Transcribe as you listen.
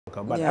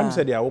but I'm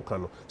said they are okay.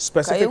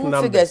 Specific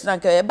numbers.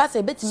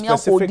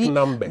 Specific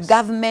numbers.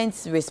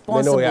 Government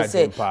responsible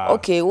say,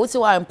 okay, what's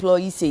our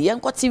employees say? Young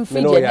got team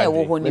free. No,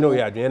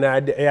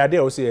 yeah, they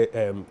also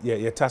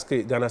yeah, task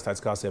Ghana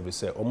Statistical Service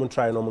say,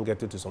 try and get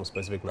to some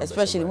specific numbers.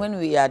 Especially when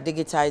we are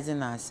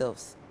digitizing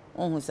ourselves.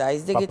 It's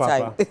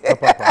digitized.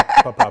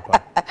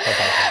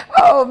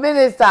 Oh,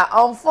 Minister,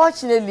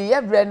 unfortunately,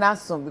 yeah, Brenna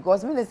soon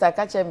because Minister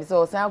catch me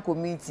so say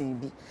meeting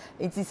be.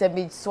 It is a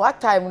bit swat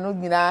time no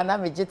gina na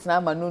me jet na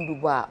ma no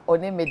duba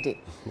onemede.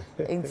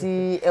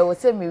 Enti e wo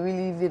say me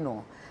really live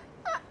no.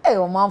 Eh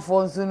o man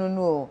for nso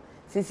no.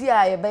 Sisi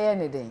a ye be ye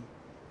ne den.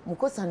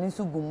 Mukosa ni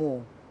nso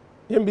gumo.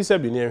 Yem bi se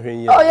bi ne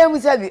hwen ye. Oh, yem bi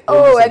se bi.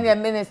 Oh, any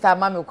minister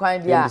ma me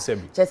kwan dia.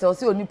 Chese o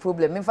say oni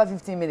problem. Me for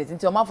 15 minutes.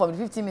 Until man for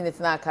 15 minutes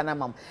na kana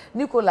mam.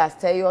 Nicholas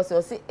tell you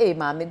say, "Hey,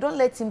 mama, don't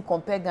let him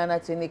compare Ghana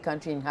to any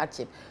country in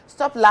hardship.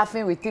 Stop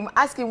laughing with him.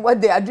 Ask him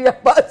what they are doing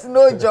about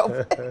no job."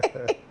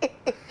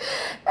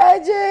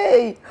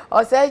 AJ,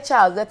 or say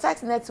Charles, the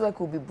tax network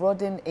will be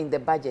broadened in the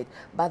budget,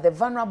 but the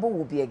vulnerable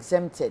will be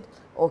exempted.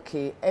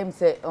 Okay,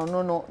 say, "Oh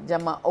no,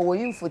 Jama, or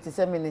you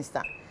 47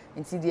 minister."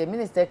 Until the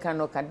minister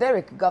cannot.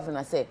 Derek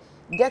governor say,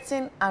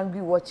 getting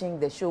angry watching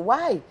the show.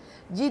 Why?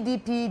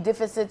 GDP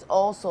deficit,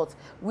 all sorts.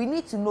 We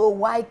need to know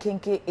why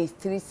Kenke is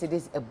 3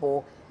 cities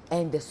above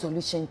and the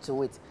solution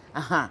to it.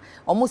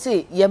 Almost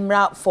say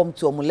yemra form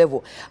to omu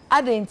level.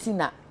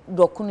 Adentina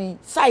dokuni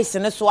size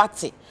ne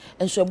swati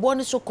and so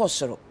born so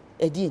kosoro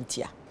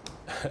edientia.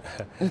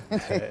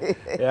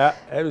 Yeah,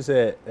 I would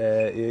say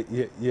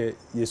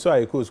you saw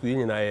a course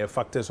we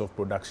factors of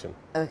production.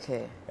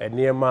 Okay. And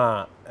near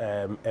ma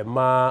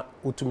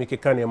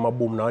utumike kan ma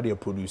boom now they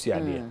produce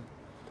here.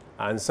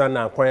 And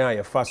sana kwanya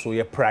ye fast so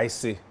ye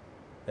price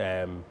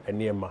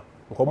enema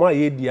nkoma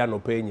ye dia no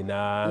pa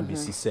nyina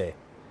bisi se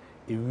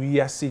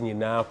ewi ase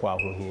nyina kwa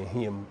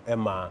ahohiem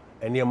ema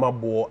enema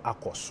bo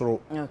akosoro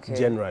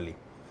generally.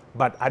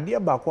 But ade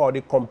ba kwa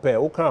they compare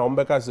o kan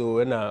ombeka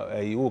so na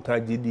you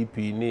kan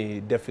GDP ni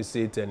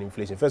deficit and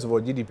inflation. First of all,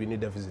 GDP ni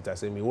deficit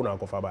as me wona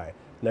akofa bai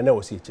na na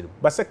o si chiri.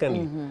 But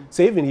secondly,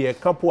 say even ye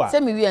kampo a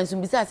say me wi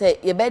ansum bisa say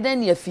ye beda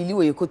na ye feel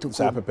we kotoku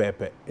sa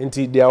pepepe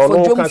nti they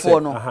ono ka say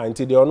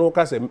nti they ono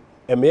ka say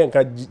me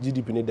nka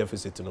GDP ni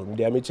deficit no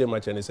they am che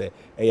match and say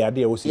e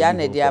ade o si ya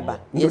na dia ba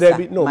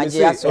no me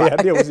say e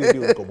ade o si di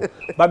nkobo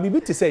but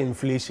bibi to say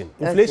inflation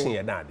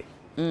ye na ade.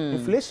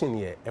 Inflation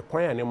here, a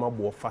quite an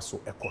more faso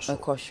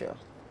ecoso.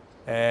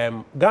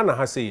 Ghana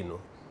has say,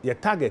 your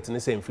target in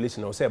say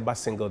inflation, or say about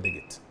single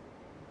digit.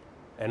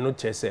 And not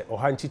just say, or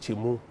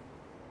hanchichimu,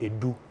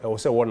 edu, or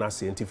say one as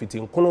scientific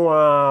in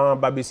Konoa,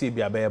 Babisi,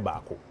 be a bear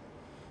bako.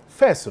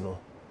 First, no,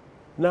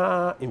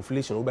 now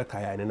inflation over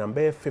Kaya and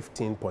number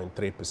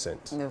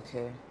 15.3%.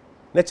 Okay.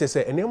 Let's just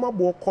say, a nema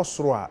bo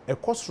cosro, a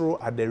cosro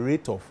at the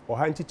rate of or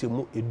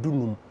hanchichimu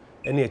edunum,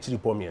 any actually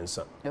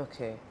pomiansa.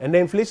 Okay. And the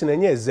inflation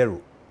and is zero.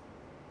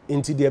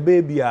 Into the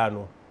baby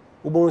ano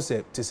ubon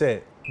say to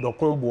say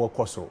dokon bo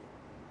kosoro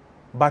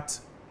but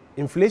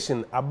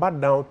inflation about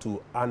down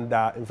to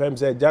under in fact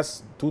say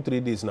just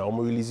 2-3 days now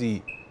we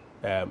release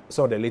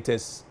so the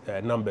latest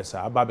numbers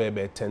are about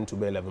 10 to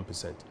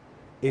 11%.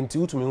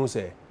 Into to me who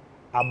say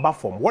above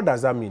form, what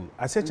does that mean?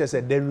 I said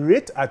the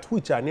rate at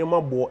which a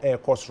nema bo air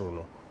kosoro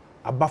no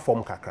above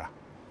form kakra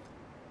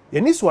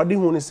yeni swadi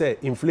hu ni say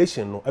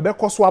inflation no ebe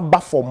koso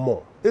above form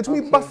more it me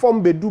above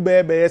form be do be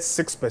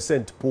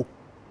 6% po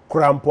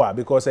Krampoa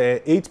because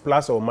 8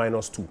 plus or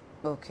minus 2.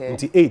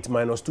 Okay. 8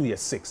 minus 2 is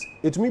 6.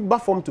 It means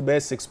buffer to bear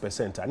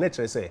 6%. And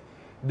let's say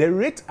the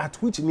rate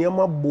at which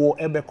Niama bo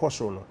ebe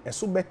kosrono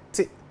so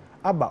bete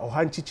aba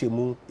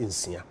ohanchichemu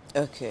insia.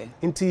 Okay.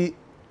 Inti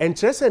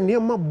interest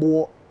Niama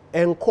bo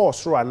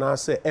enkosro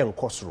anase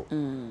enkosro.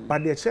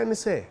 But the chain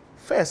say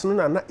first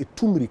no na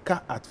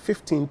etumrika at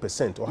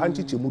 15%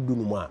 ohanchichemu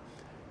dunuma.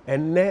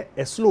 And ne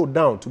a slow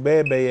down to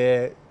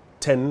bear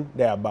 10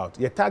 thereabout.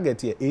 Your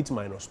target here 8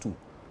 minus 2.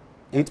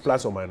 8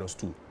 plus or minus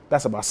 2.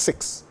 That's about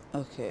 6.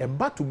 Okay.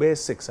 About to bear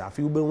 6, I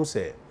feel be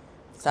say.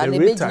 So the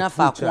rate na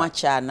fa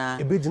kwacha na.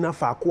 E be na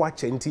fa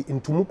kwacha nti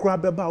ntumu kura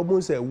beba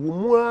omo say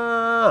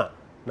wo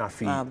na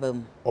fi.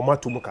 Oma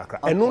tumu kakra.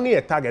 Eno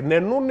ne target, na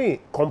no ne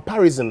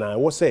comparison na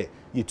wo say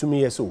yetumi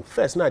year so.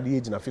 First na the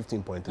age na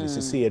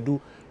 15.3. Say edu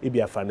e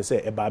bia fa ne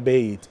say e ba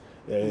be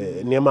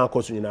 8. Niema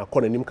akoso nyina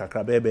akọ nanim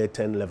kakra be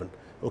 10 11.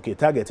 Okay,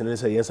 target ne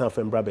say yensan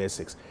fa mbra be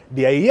 6.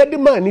 The year the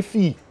man ni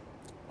fi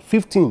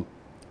 15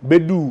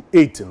 bedu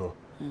 8 no.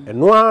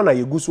 And no na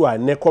yegusu a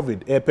ne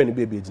covid airpen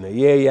baby na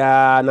ye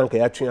ya na nka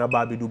ya twen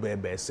aba bedu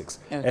be 6.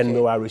 And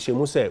no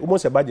arishemu say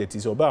almost a budget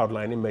is about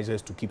outlining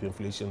measures to keep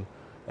inflation.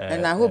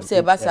 And I hope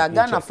say basa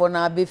Ghana for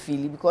na be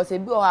feel because e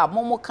bi o ha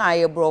momo kan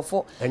ye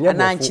brofo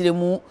na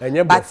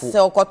nchiremu but say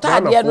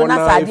okota ade no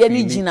na sa ade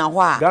ni gina ho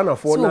a Ghana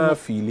for na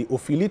feel o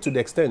feel to the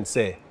extent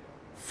say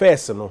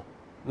first no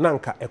na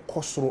nka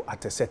ekosoro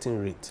at a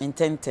certain rate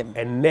intentem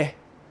and ne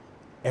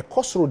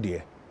ekosoro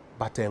there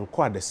but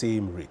enko at the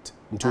same rate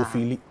until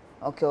feel.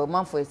 Okay, well,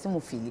 man, for a simple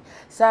feeling.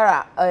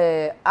 Sarah,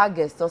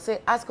 August, or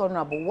say, ask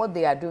Honorable what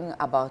they are doing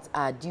about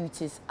our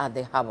duties at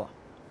the harbour.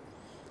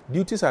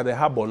 duties are the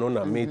harbor no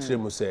na metre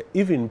mu say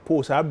even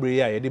post abre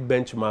ya the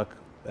benchmark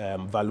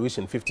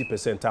valuation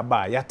 50%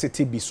 aba ya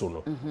tete bi so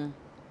no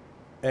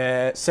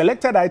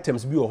selected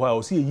items bi o ho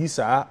a see yi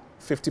sa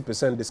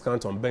 50%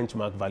 discount on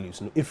benchmark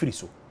values no efiri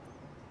so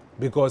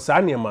because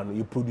anema no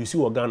you produce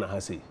Ghana ha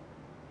say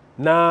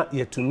na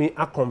yetumi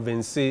a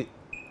convince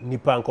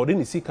nipa nkode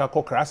ni sika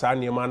kokra sa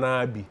anema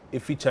na bi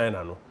efi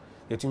China no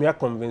yetumi a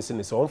convince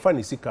ni se onfa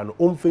ni sika no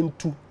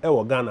onfentu e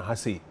wo Ghana ha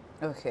say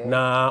okay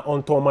na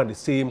on toma the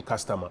same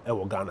customer e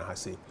wo Ghana ha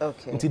say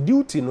okay nti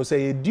duty no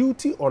say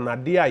duty on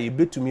ade a ye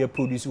betumi a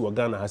produce wo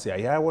Ghana ha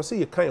say ya wo say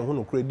ye kan ho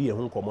no kra di ye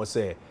ho komo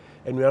say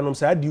enuanom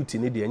say duty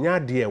ne de nya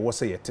ade e wo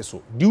say ye te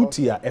so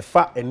duty a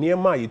efa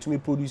enema yetumi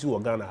produce wo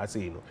Ghana ha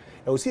say no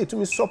e wo say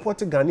yetumi support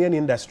Ghanaian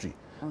industry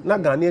na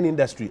Ghanaian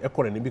industry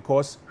economy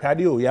because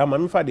radio ya ma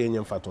mfa de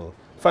nyem faton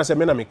fa say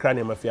me na me kra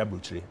ne mafia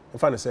brochire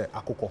mfa ne say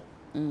akokɔ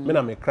me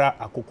na me kra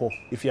akokɔ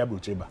ifia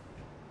brochire ba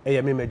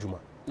eye me madwuma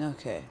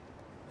okay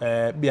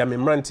bia me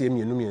mrante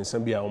emienu miensa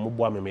bia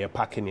omobo ame me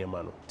packing e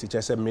ma no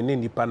teacher say me ne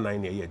nipa 9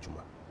 na ye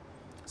adwuma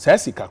say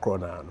sika kro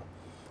na no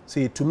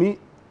say to me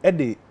e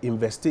dey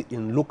invest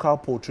in local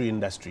poultry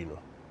industry no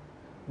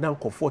na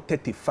nko for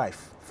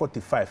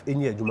 45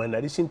 enye adwuma in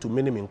addition to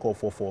minimum nko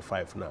for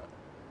 45 na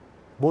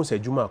bon say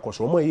adwuma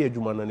akoso omo ye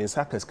adwuma na ne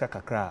saka ska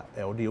kakra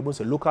o dey bon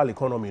say local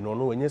economy no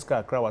no enye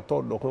ska kakra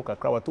wato dokon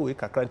kakra wato e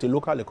kakra nti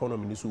local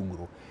economy ni so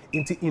uguro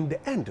nti in the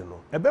end no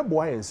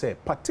ebeboa yen say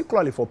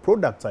particularly for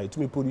products I to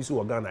me produce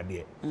wo Ghana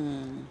there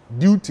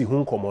duty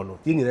hun komo no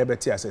yin na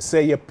ebeti ase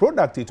say ye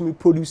product to me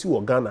produce wo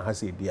Ghana ha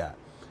say dia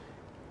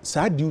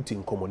sa duty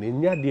nkomo na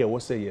nya there wo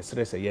say ye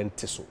sere say ye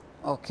nte so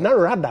okay na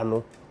rather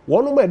no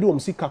wono ma de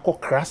omsika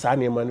kokra sa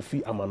na man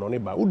fi amano ne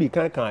ba udi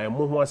kan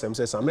emo ho asem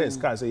say some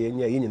ska say ye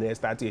nya ye nyina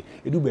start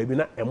edu ba bi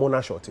na emo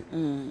na short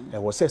e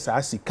wo say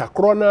sa sika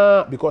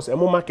krona because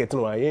emo market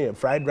no aye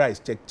fried rice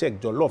check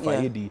jollof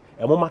aye di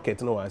emo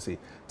market no wa say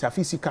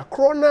tafi sika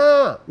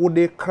krona wo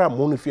de kra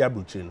mo no fi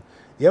abrochi no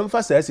ye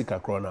mfa sa sika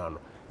krona no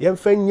ye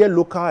mfa nye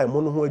local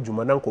emo no ho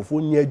adwuma na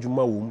nkofo nye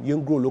adwuma wo ye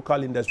grow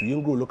local industry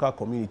ye grow local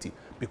community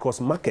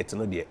because market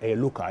no dey e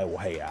local e wo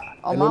ha ya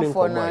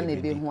omafo na ne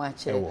be hu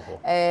ache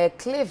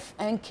Cliff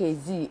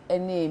NKZ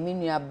ene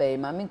minua bay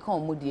ma me kan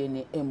omudie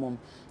ne emom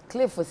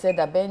Cliff said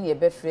that ben ye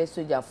be free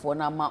soldier for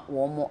na ma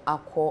wo mo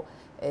akọ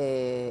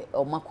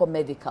omako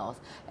medicals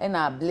and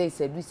our Blaze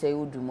said we say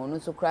udumo no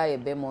so cry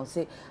be mo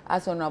say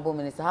as honorable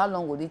minister how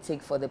long would it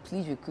take for the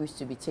police recruits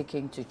to be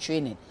taken to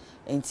training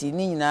enti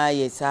ni na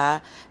yes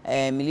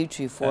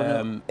military for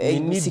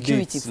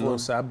security for no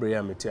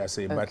sabria meti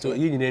say but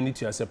you need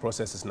to say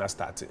processes na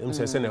start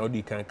say na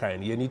odi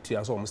kan you need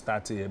to so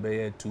start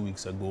be 2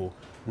 weeks ago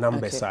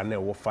numbers are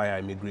na fire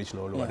immigration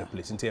all over the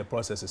place enti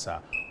processes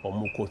are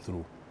go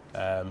through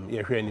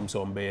you hear him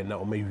so be na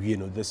omawie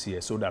no this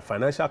year so that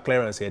financial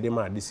clearance here dey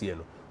ma this year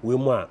no we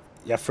mo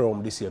ya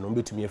from this year no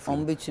betumi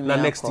free na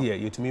next year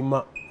you to me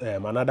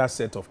another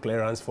set of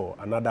clearance for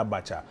another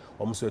batch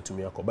so to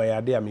me akoba ya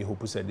dey am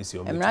hope say this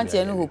year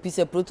emrante no hope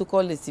say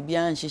protocol is bi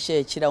an hihye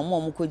akira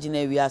mo ko gina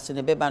wi aso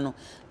ne beba no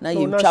na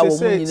ye twa wo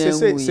mu nyina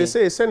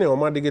nwu say ne o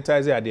ma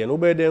digitize ade no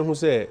be den hu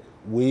say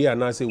we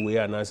anase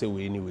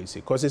we anyway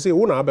say cause say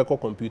who na abeko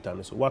computer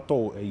no so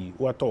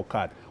wato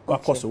card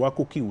wakoso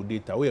wakoki wo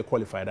data we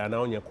qualified and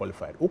now you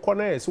qualified wo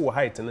na say wo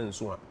height na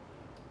nso a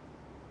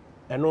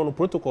and no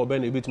protocol be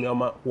na ebitumi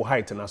ama wo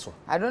height na so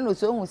I don't know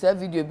so who say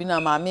video bi na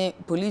ma me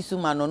police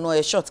woman no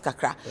a short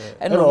kakra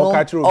and no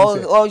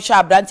all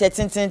sharp brand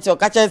tintin o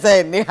catch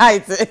say me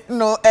height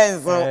no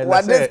enso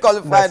what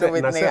disqualified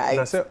with me height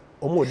na say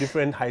almost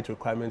different height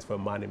requirements for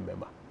man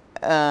member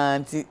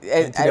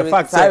the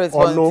fact that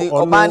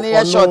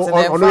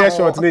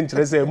short in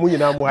interest mu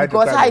nyina mo height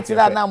because height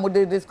that na mo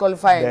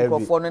disqualify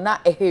for no na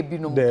ehe bi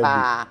no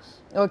pa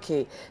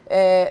okay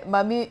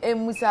mami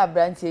emusa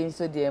branche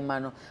so de ma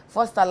no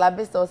first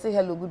alabesta say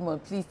hello good morning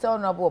please tell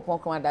Honorable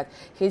Oppong that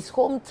his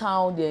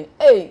hometown there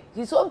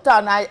his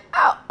hometown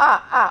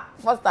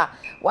first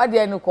what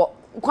dey no ko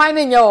kwan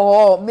ne nya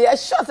ho me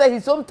sure say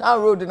his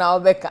hometown road na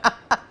obeka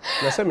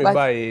na say me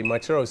buy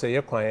material say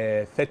ye kwan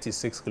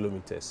 36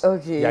 kilometers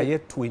okay ya ye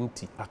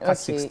 20 aka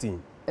 16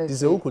 this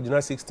is who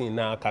 16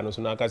 na aka no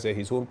so na aka say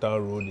his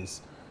hometown road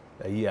is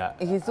yeah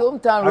his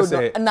hometown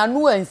road na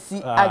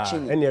nuansi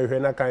actually any ehwe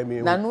na kan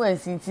me na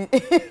nuansi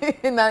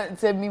na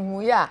say me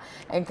hu ya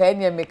enka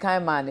any me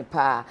kan man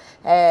pa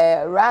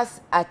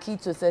Ras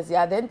Akito says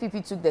yeah the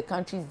NPP took the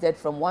country's debt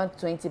from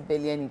 120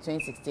 billion in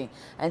 2016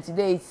 and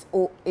today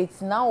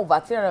it's now over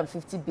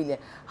 350 billion.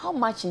 How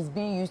much is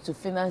being used to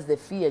finance the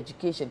free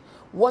education?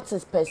 What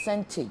is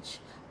percentage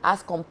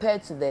as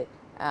compared to the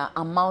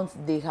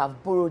amount they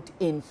have borrowed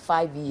in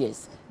 5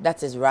 years?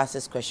 That is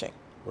Ras's question.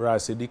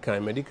 Ras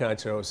medical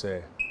actually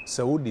say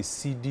so the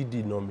CD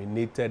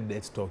denominated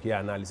debt stock here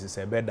analysis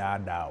e be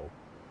da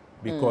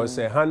because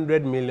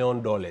 $100 million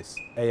a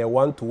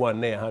 1-to-1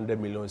 na 100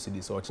 million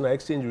cedis so na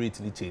exchange rate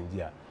ni change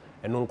here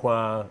eno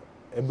kwa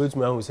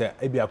ebetumi ahu say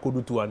e bia kodu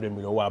 200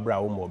 million wa bra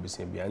wo mo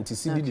obisen bia anti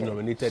CD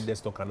denominated debt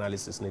stock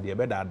analysis na dey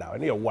be da na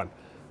 1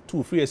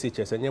 2 free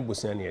SHS enye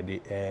bosia na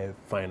dey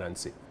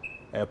finance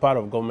part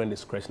of government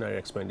discretionary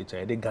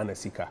expenditure. They Ghana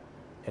Sika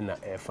and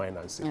air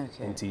financing.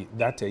 Okay. And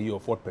that you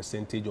of what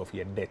percentage of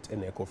your debt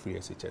and eco-free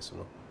SHS,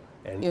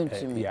 And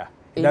yeah,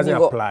 it And doesn't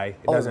you apply.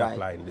 It doesn't right.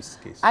 apply in this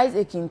case.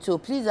 Isaac Into,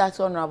 please ask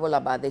Honorable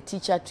about the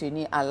teacher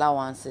training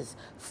allowances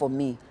for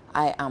me.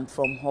 I am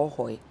from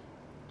Hohoi.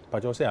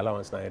 But you say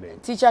allowance now.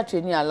 Teacher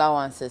training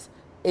allowances.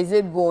 Is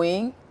it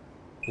going?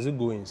 Is it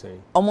going,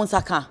 saying?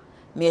 Omunsaka.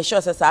 Me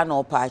sure says I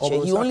know patch.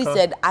 He only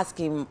said ask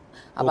him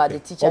about the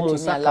teacher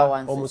training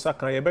allowances.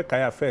 Omusaka, you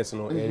better first,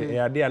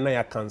 yeah, they are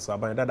not cancel,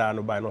 but that are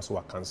no by no so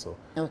cancel.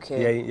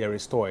 Okay. Yeah,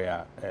 restore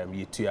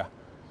yetua.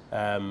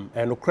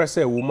 And no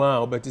cresse woman,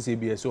 or better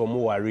CBS or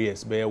more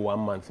arrears, be 1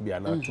 month, be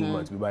another 2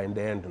 months, be by in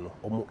the end, no,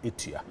 or more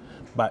itia.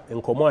 But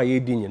in Koma, ye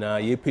dinner,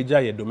 ye pay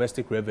your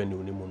domestic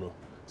revenue, nimuno.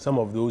 Some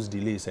of those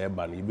delays,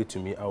 ban you be to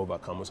me, I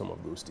overcome some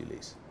of those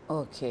delays.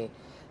 Okay.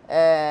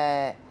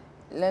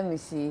 Let me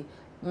see.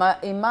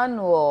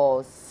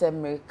 Emmanuel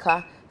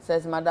Semrika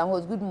says, Madam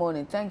Host, good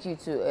morning. Thank you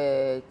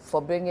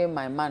for bringing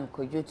my man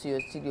Kojo to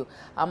your studio.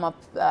 I'm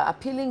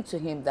appealing to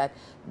him that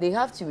they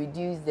have to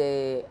reduce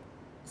the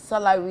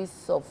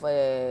salaries of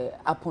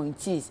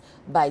appointees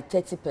by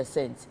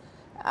 30%.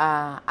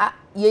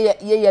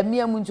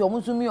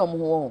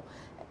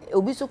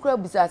 Obi so kura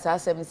bisa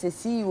asem say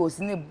CEOs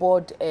ni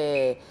board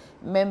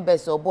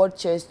members or board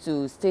chairs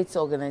to state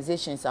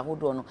organizations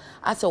ahodo no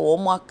ase wo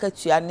mo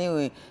akatua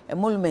ne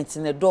emolument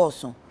ne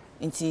dooso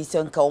nti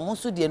se nka wo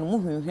so de no mu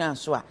hwehwe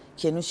aso a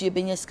ke no so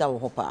ebenya sika wo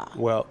hopa.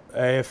 Well,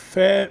 a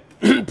fair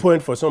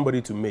point for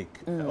somebody to make.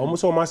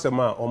 Almost all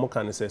masema omo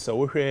kan say so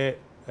wo hwe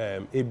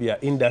ebia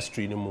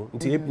industry no mu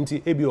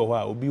nti ebi wo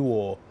ha obi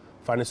wo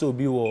fanese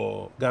obi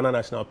wo Ghana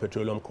National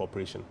Petroleum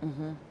Corporation.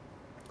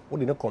 What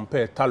did not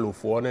compare Talo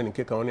for and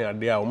Keka only are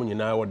there,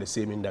 or the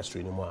same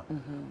industry anymore.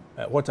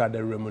 What are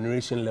the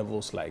remuneration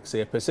levels like?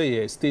 Say, per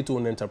se,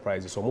 state-owned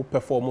enterprises, or more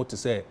perform to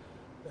say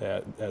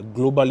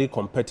globally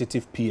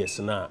competitive peers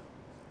now.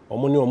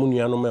 Omuni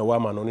anome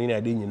waman on any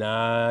idea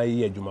na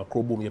ye juma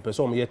krobum ye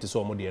person yet is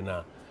almost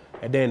there.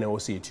 And then I will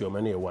see it your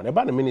many one.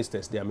 About the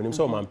ministers, there, I mean,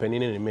 so man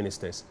penning in the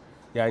ministers.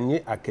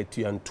 Yanye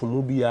aketu and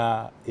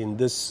tumubia in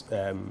this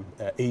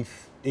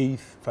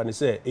eighth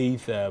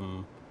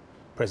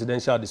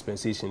presidential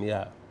dispensation,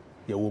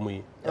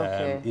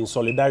 in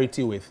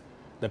solidarity with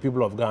the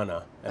people of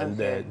Ghana and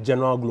the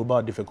general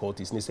global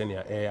difficulties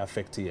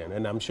affecting,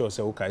 and I'm sure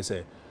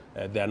the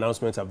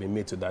announcements have been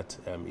made to that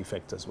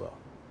effect as well.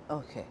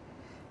 Okay.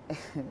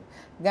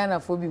 Ghana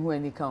phobia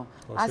when he come.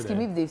 Ask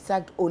him if they've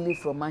sacked Ole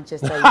from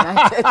Manchester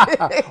United.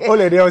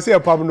 Ole, they will say a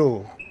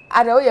Pablo.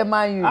 I don't hear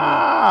man you.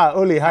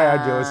 Ole higher,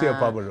 they will say a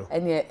Pablo.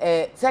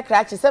 And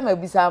secretary, some may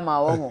be some.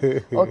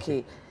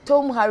 Okay.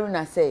 Tom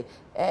Haruna say,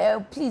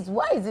 please,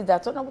 why is it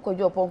that Honorable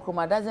Kojo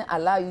Oppong doesn't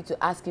allow you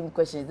to ask him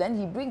questions? Then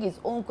he brings his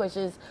own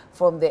questions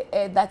from the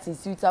air that is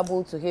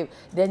suitable to him.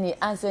 Then he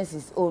answers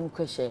his own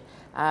question.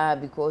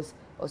 Because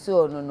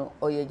also, no,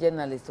 or your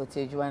journalist or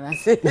Tejuana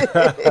say,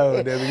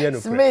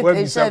 Smith,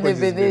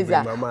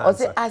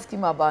 also ask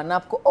him about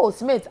NAPCO. Oh,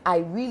 Smith, I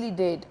really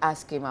did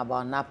ask him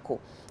about NAPCO.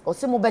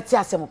 Osemo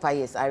betia sempa,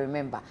 yes, I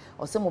remember.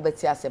 Osemo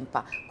betia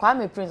sempa.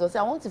 Kwame Prince,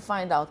 I want to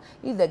find out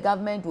if the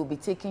government will be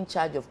taking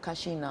charge of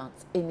cashew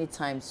nuts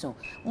anytime soon.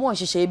 More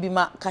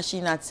shishebima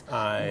cashew nuts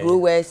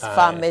growers,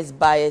 farmers,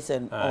 buyers,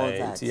 and all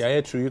that. The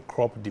Ayatri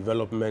Crop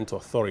Development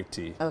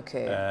Authority.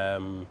 Okay.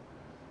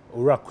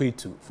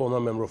 Urakwitu,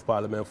 former member of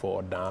parliament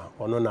for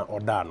Onona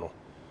Odano.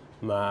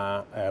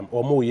 Ma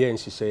omo ye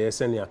nshisheye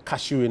senia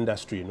cashew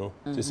industry, no.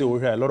 So say we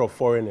hear a lot of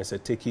foreigners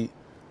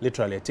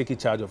literally taking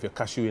charge of your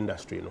cashew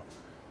industry, no.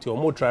 To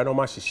omo try no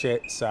much share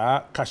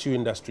sa cashew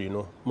industry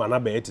no mana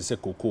be it say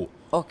cocoa.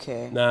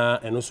 Okay. Na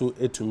and also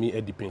it to me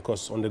depend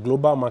because on the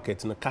global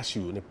market na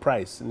cashew the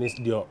price needs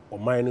the o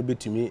mine no be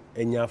to me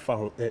enya fa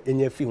ho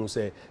enya fi ho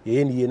say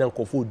ye ni na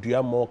nkofo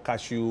dua more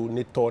cashew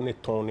ni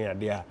ton ne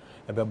ade a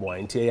ebebo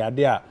anti ye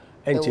ade a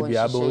enche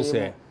bia bo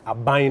say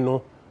aban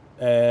no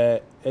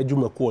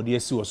edwumako de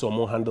asi wo so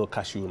mo handle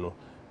cashew no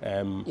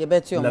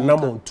na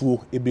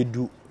namontuo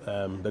ebedu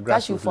the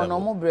cashew for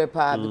normal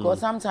brepa because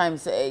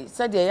sometimes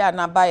said yeah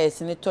na bias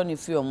in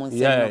 24 months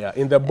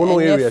in the bono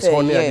areas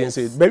honey again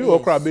say baby wo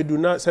kra bedu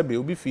na say be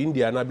obi fi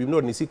India na bi no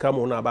ni sika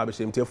mo na ba be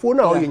shemte fo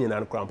na o ye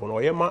nyina cramp no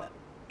ye ma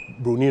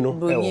broni no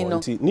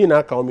ni na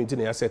account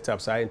na set up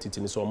say entity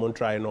ni so mo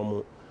try no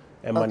mo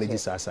manage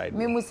this side.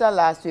 Me Musa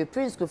last week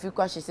Prince Kofi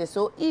Kwashi says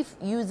so if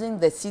using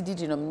the CD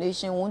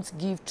denomination won't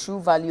give true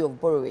value of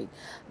borrowing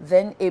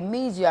then it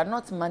means you are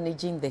not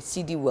managing the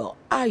CD well,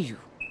 are you?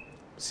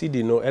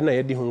 CD no and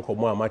I ho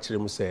nkomo amachire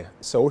mu say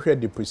so we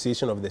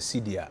depreciation of the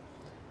CD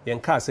yen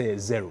ka say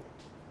 0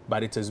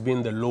 but it has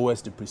been the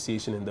lowest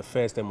depreciation in the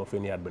first term of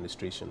any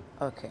administration.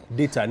 Okay.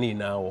 Data ni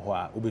na wo ho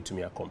a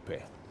obetumi a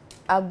compare.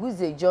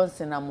 Aguze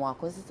Johnson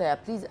Amwako sister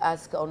please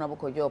ask Honorable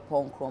Kojo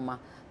Oppong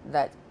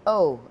that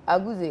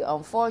Aguze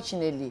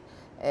unfortunately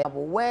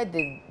where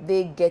did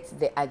they get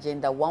the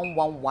agenda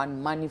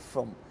 111 money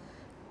from?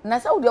 Na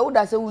sa would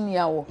say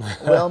unia wo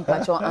well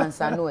mpacho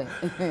answer no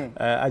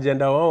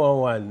Agenda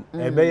 111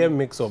 a be a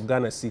mix of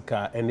Ghana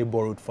Sika and the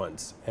borrowed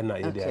funds and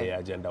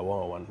agenda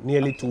 111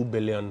 nearly 2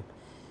 billion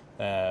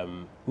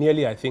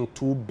nearly I think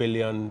 $2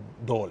 billion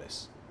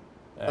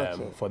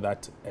for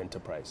that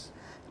enterprise.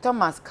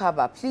 Thomas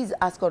Kaba, please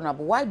ask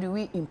Honorable, why do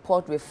we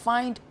import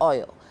refined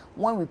oil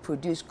when we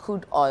produce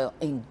crude oil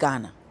in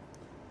Ghana?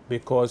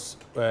 Because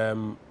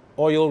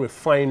oil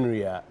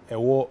refinery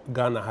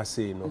Ghana has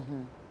say no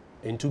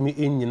into me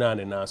in Yinan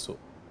and also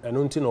and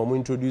until no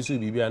introduce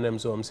bibi anem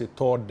so say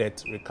toll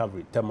debt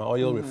recovery tema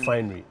oil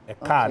refinery a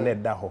car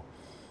net da ho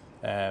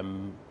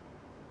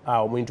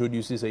we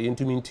introduce say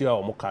into me into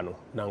our mokano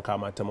na nka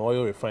matema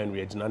oil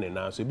refinery agina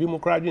na so bi mo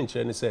kra dwen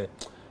kire ne say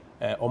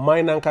o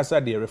mine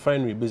nankasa the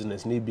refinery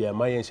business ni bia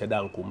mayen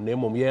hyeda nkom na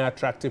mom yen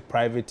attractive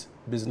private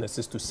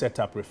businesses to set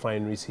up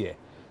refineries here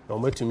na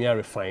ometumi a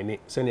refine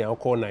say na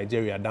call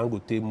Nigeria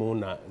Dangote mo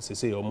na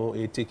say omo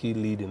take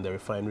lead in the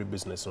refinery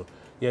business so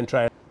yen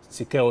try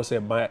sika o say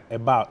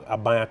about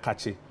aban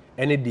akache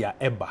any dia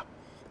eba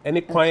any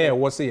kwan e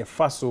wo say ye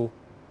fa so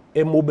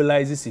e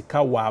mobilize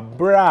sika wa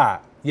bra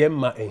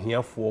yemma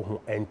ehiafo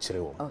ho enkyere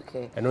wo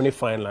and only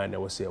fine line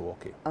that was say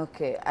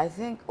okay I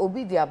think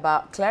obi dey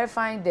about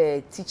clarifying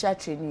the teacher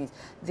trainees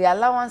the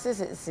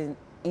allowances is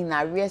in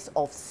arrears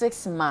of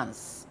 6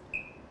 months.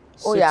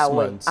 6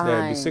 months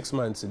there be 6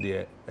 months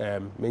there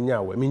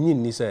menya we menyin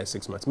ni say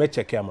 6 months me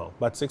check am out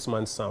but 6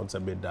 months sounds a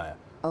bit dire.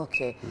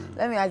 Okay,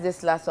 let me ask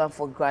this last one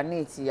for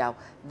Granite. Yeah,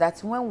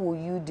 that when will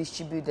you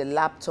distribute the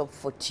laptop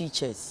for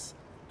teachers?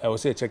 I will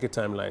say check your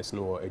timelines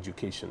no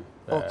education.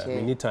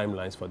 We need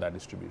timelines for that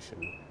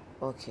distribution.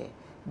 Okay.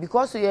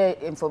 Because we are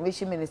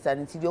information minister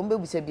until you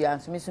be say be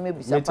answer me so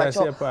maybe say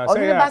pacho. Or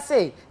never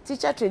say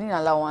teacher training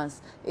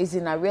allowance is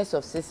in arrears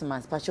of 6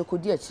 months. Pacho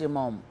could you actually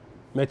mom?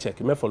 Me check,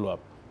 me follow up.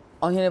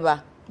 On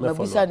never.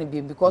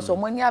 Because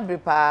someone ya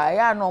brepa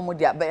ya no mo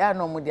dia but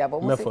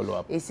follow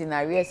up. It's in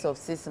arrears of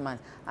 6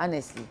 months.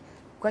 Honestly,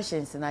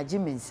 questions na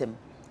Jimmy nsem.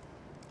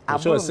 I'm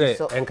sure say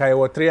enka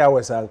you 3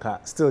 hours anka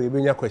still you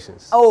bring your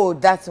questions. Oh,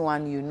 that's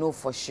one you know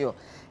for sure.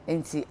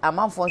 Enti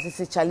amamfo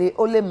say Charlie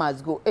Ole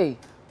must go. Hey,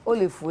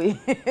 Ole fui.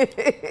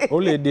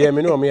 Ole dey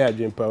me no me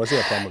adwen pa o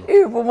say pam no.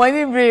 If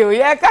money bring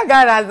you ka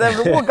Ghana say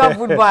we go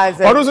football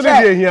say. Ono so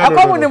dey here no.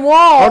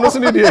 Ono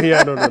so dey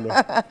here no.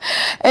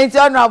 Enti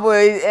Honorable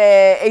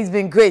it's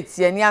been great.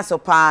 Ye ni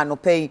asopa no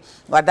pay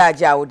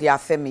wadaje a wo dey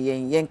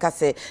afemi yen ka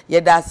say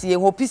ye da se ye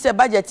hopi say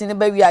budget ni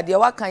ba wi ade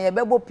wa kan ye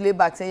bebo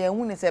playback say ye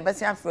hu ni say be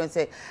say afro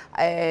say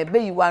be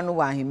yi wa no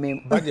wa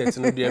hemem. Budget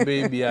no dey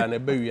be bia na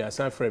be wi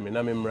asan frame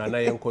na memra na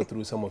yen go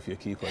through some of your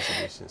key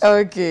considerations.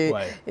 Okay.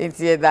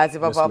 Enti that's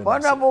papa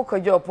Honorable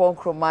Kojo Oppong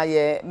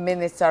Nkrumah,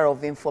 Minister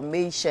of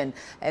Information,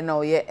 and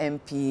now ye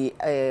MP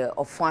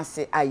of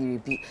Fancy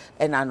Ayiribi,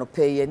 and anope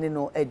ye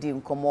no edi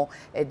nkomo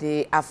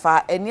edi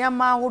afa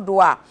eniama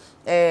hodoa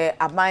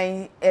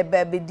aman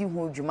ebe di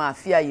hu dwuma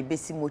afia ye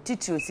besi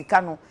motitio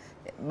sika no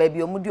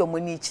baby omudi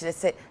omoni kire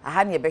se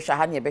aha ne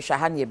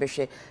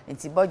yebehwe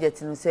nti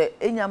budget no se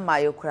enyama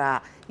ye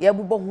kra ye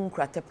bubo hu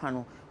nkra tepa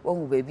no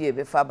wohu baby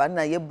ebe fa ba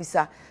na ye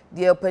bisa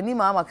the opening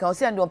mama can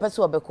say and the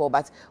person will be called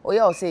but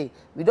or say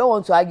we don't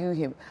want to argue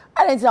him.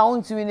 I don't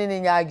want to win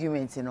any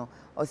argument, you know.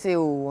 Or say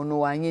oh no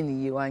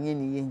wanyeni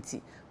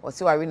nti. Or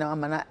say we na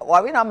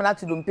amana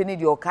to do penny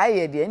the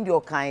okay the end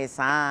your kind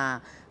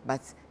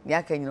but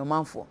nyaka you know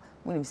manfo.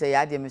 Munim say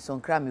ya de me son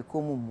kra me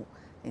komumu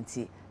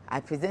nti I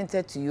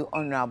presented to you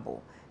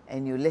honorable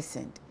and you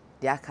listened.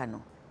 The akano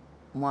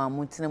mo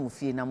amuntena mu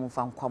fie na mo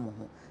fa nkwa mo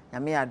ho. Na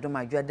me adom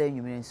adwada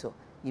nwumire nso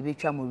ye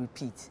betwa mo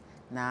repeat.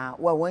 Na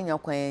wa wanya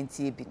kwan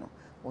tie bi no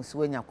wonso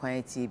wanya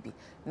kwan tie bi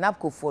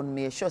napco phone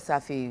me sure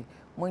safi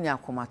munya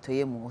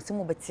komatoye mu osi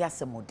mo beti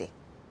asemode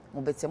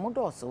mo beti mo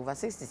do so over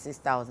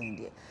 66,000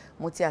 there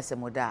mo ti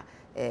asemode a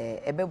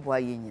ebeboa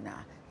ye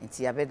nyina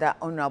nti abeda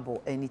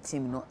honorable any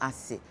team no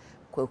ase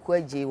kwaku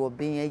aje wo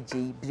ben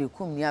aje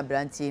brekum ni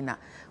abrantie na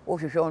wo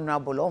hwehwe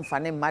honorable on fa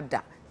ne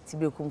mada ti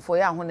brekum fo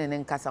ya ho ne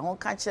nkasa ho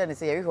ka kire ne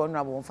se ye hwehwe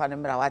honorable on fa ne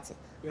mra wate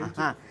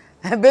aha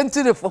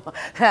Bentunifu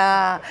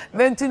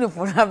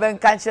na ben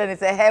kanche ni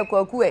say hey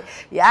kwaku e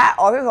ya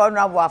ohwe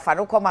honorable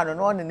afano koma no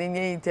no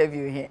ne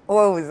interview here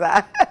o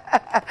uza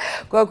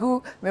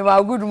kwaku me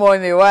ma good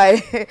morning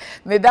why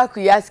me da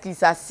kuyaski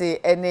sase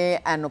ene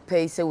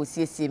anope se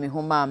wosiesie me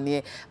ho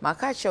maame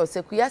maka che o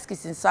se kuyaski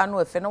sinsa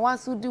no efe no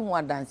wanso di ho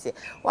adanse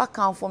wa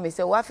kan for me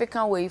say wa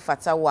African way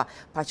fatawa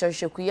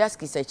pachoshe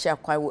kuyaski se chi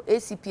akwan wo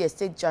ACP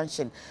Estate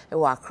Junction e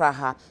wa Accra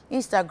ha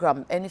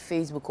Instagram any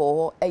Facebook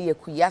or eye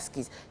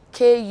kuyaskis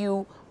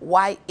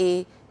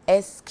KUYASKIS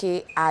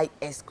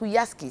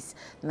Kuyaskis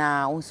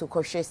na unso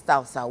koshe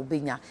styles a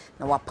ubenya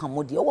na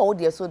wapamodi o wo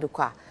de so de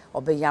kwa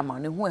obenya ma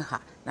ne hu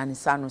ha na ne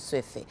sa no so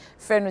efe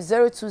friend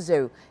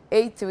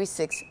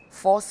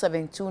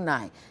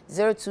 020-836-4729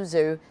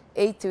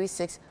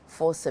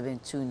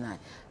 020-836-4729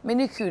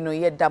 mini Q no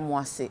ye damo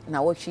ase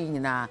na wotwi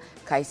nyina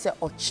kai se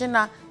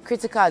ochina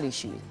critical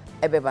issue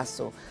ebeba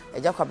so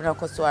eja kwabena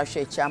koso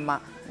ahwe chama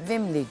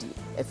Vim Lady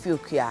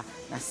Efiokua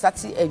na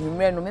sati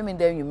enwumere no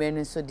memenda enwumere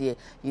no so de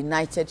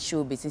United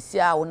Show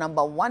besisia wo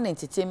number 1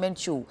 entertainment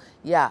show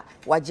ya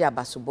waje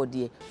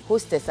abasobodie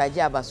hostess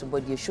aje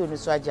abasobodie show no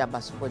so aje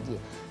abasobodie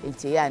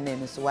enti ya na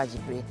no so waje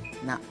bre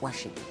na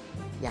wahwe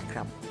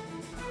yakram